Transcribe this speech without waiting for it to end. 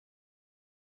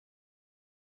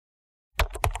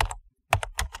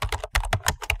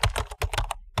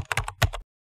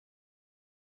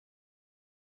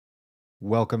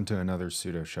Welcome to another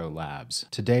Sudo Show Labs.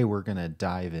 Today we're going to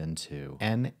dive into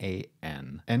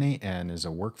N8N. N8N is a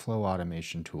workflow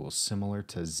automation tool similar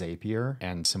to Zapier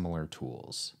and similar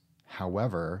tools.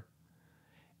 However,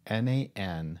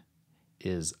 N8N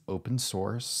is open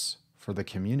source for the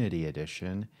community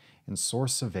edition and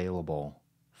source available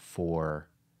for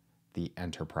the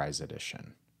enterprise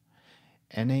edition.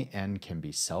 N8N can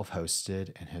be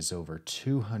self-hosted and has over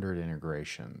 200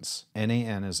 integrations.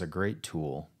 N8N is a great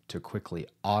tool to quickly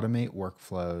automate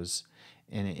workflows,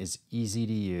 and it is easy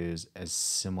to use as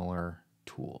similar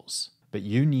tools. But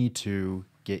you need to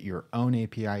get your own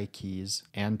API keys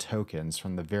and tokens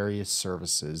from the various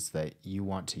services that you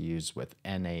want to use with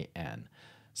N8N,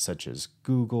 such as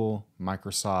Google,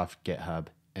 Microsoft, GitHub,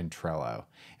 and Trello,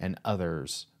 and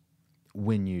others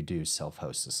when you do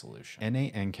self-host a solution.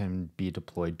 N8N can be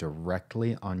deployed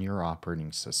directly on your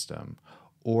operating system,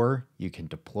 or you can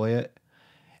deploy it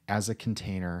as a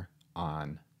container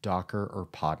on Docker or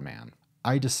Podman.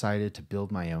 I decided to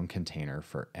build my own container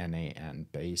for N8N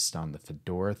based on the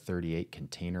Fedora 38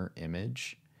 container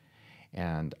image,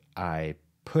 and I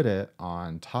put it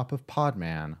on top of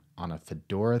Podman on a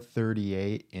Fedora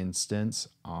 38 instance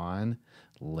on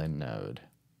Linode.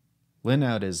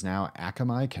 Linode is now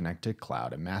Akamai Connected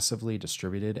Cloud, a massively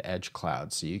distributed edge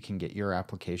cloud, so you can get your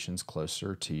applications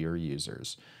closer to your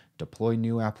users, deploy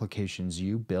new applications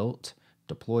you built,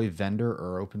 deploy vendor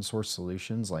or open source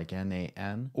solutions like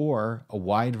N8N, or a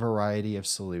wide variety of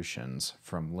solutions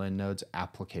from Linode's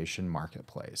application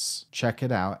marketplace. Check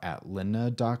it out at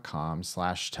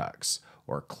linode.com/tux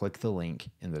or click the link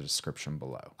in the description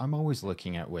below. I'm always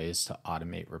looking at ways to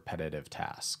automate repetitive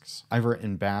tasks. I've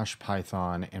written Bash,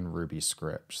 Python, and Ruby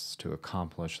scripts to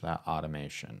accomplish that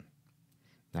automation.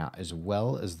 Now, as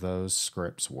well as those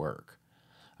scripts work,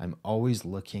 I'm always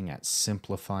looking at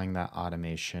simplifying that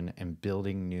automation and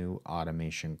building new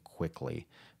automation quickly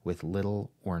with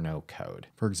little or no code.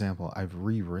 For example, I've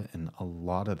rewritten a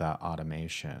lot of that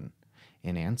automation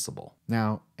in Ansible.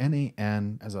 Now,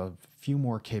 N8N has a few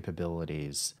more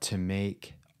capabilities to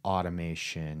make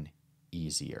automation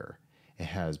easier. It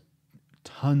has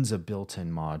tons of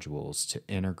built-in modules to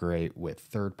integrate with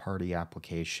third-party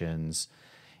applications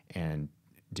and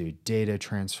do data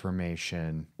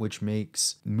transformation, which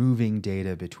makes moving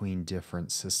data between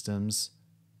different systems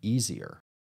easier.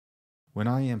 When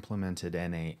I implemented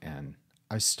N8N,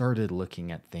 I started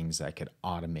looking at things I could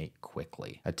automate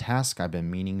quickly. A task I've been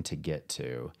meaning to get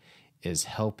to is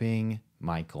helping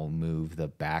Michael move the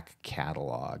back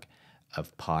catalog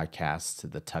of podcasts to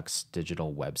the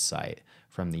TuxDigital website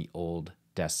from the old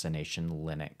Destination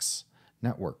Linux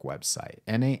network website.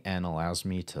 N8N allows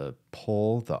me to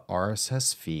pull the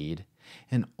RSS feed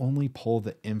and only pull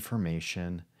the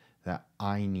information that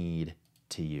I need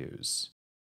to use.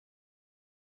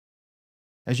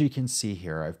 As you can see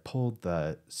here, I've pulled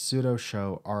the Sudo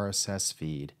show RSS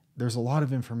feed. There's a lot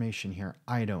of information here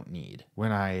I don't need.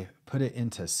 When I put it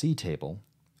into CTable,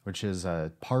 which is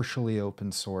a partially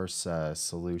open source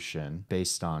solution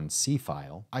based on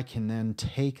C-file, I can then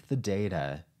take the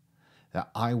data that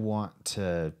I want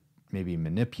to maybe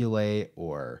manipulate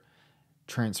or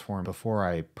transform before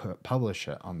I publish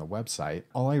it on the website.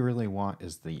 All I really want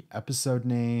is the episode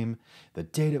name, the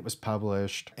date it was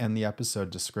published, and the episode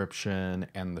description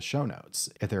and the show notes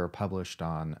if they were published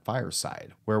on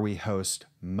Fireside, where we host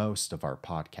most of our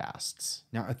podcasts.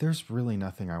 Now, if there's really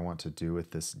nothing I want to do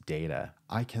with this data,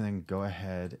 I can then go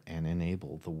ahead and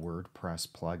enable the WordPress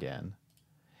plugin,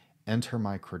 enter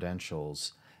my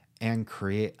credentials, and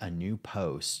create a new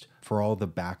post for all the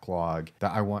backlog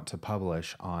that I want to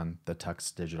publish on the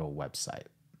TuxDigital website.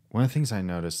 One of the things I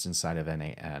noticed inside of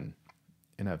N8N,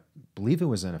 I believe it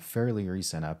was in a fairly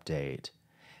recent update,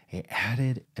 it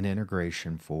added an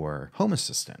integration for Home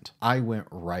Assistant. I went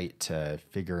right to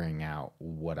figuring out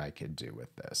what I could do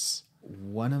with this.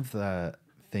 One of the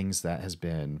things that has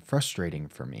been frustrating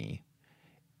for me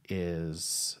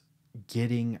is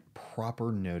getting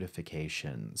proper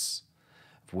notifications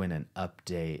when an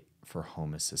update for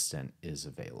Home Assistant is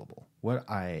available. What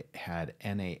I had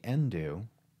N8N do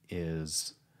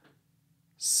is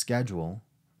schedule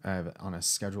on a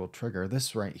scheduled trigger.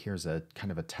 This right here is a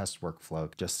kind of a test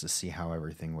workflow just to see how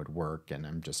everything would work, and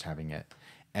I'm just having it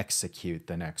execute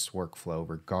the next workflow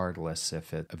regardless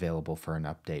if it's available for an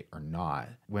update or not.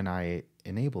 When I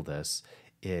enable this,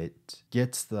 it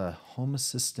gets the Home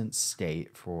Assistant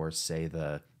state for, say,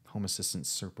 the Home Assistant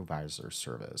Supervisor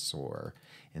service, or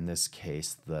in this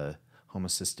case, the Home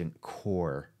Assistant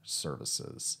core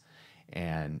services.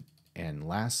 And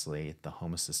lastly, the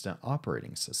Home Assistant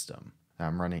operating system.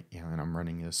 I'm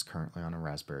running this currently on a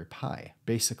Raspberry Pi.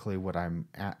 Basically, what I'm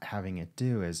having it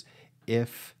do is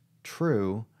if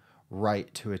true,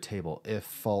 write to a table. If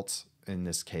false, in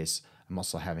this case, I'm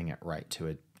also having it write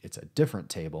to it's a different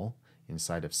table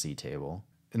inside of ctable,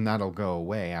 and that'll go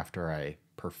away after I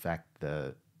perfect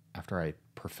the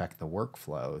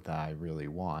workflow that I really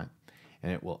want,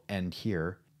 and it will end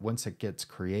here. Once it gets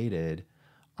created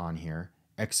on here,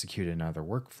 execute another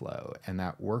workflow, and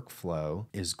that workflow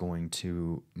is going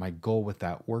to, my goal with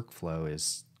that workflow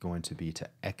is going to be to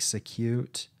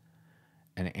execute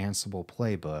an Ansible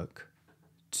playbook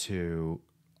to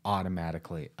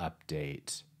automatically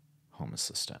update Home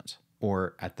Assistant,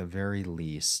 or at the very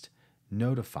least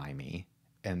notify me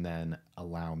and then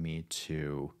allow me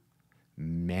to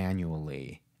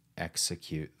manually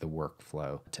execute the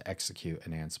workflow to execute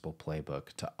an Ansible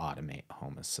playbook to automate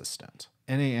Home Assistant.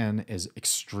 N8N is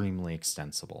extremely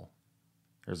extensible.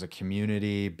 There's a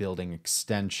community building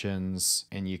extensions,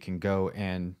 and you can go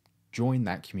and join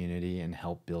that community and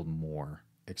help build more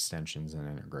extensions and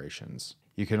integrations.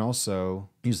 You can also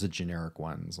use the generic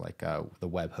ones like the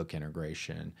webhook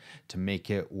integration to make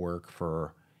it work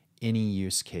for any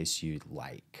use case you'd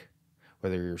like.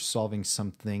 Whether you're solving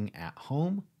something at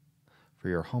home for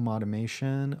your home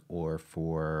automation, or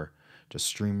for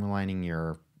just streamlining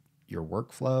your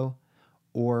workflow,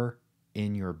 or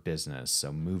in your business,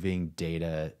 so moving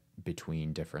data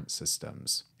between different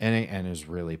systems. N8N is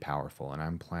really powerful, and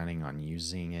I'm planning on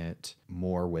using it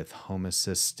more with Home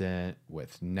Assistant,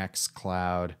 with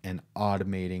Nextcloud, and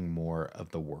automating more of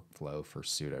the workflow for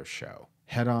Sudo Show.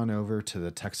 Head on over to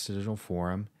the TuxDigital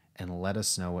forum and let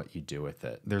us know what you do with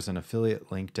it. There's an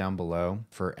affiliate link down below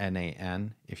for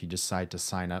N8N if you decide to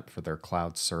sign up for their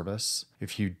cloud service.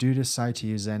 If you do decide to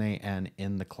use N8N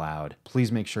in the cloud,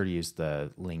 please make sure to use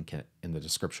the link in the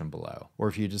description below. Or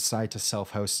if you decide to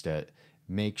self-host it,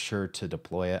 make sure to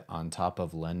deploy it on top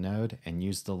of Linode and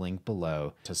use the link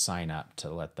below to sign up to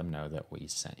let them know that we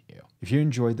sent you. If you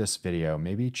enjoyed this video,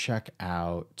 maybe check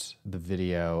out the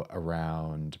video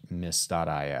around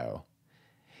Mist.io.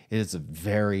 It is a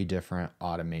very different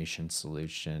automation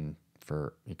solution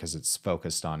because it's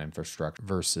focused on infrastructure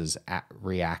versus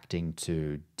reacting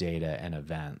to data and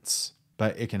events.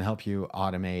 But it can help you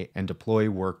automate and deploy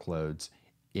workloads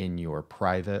in your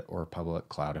private or public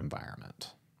cloud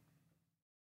environment.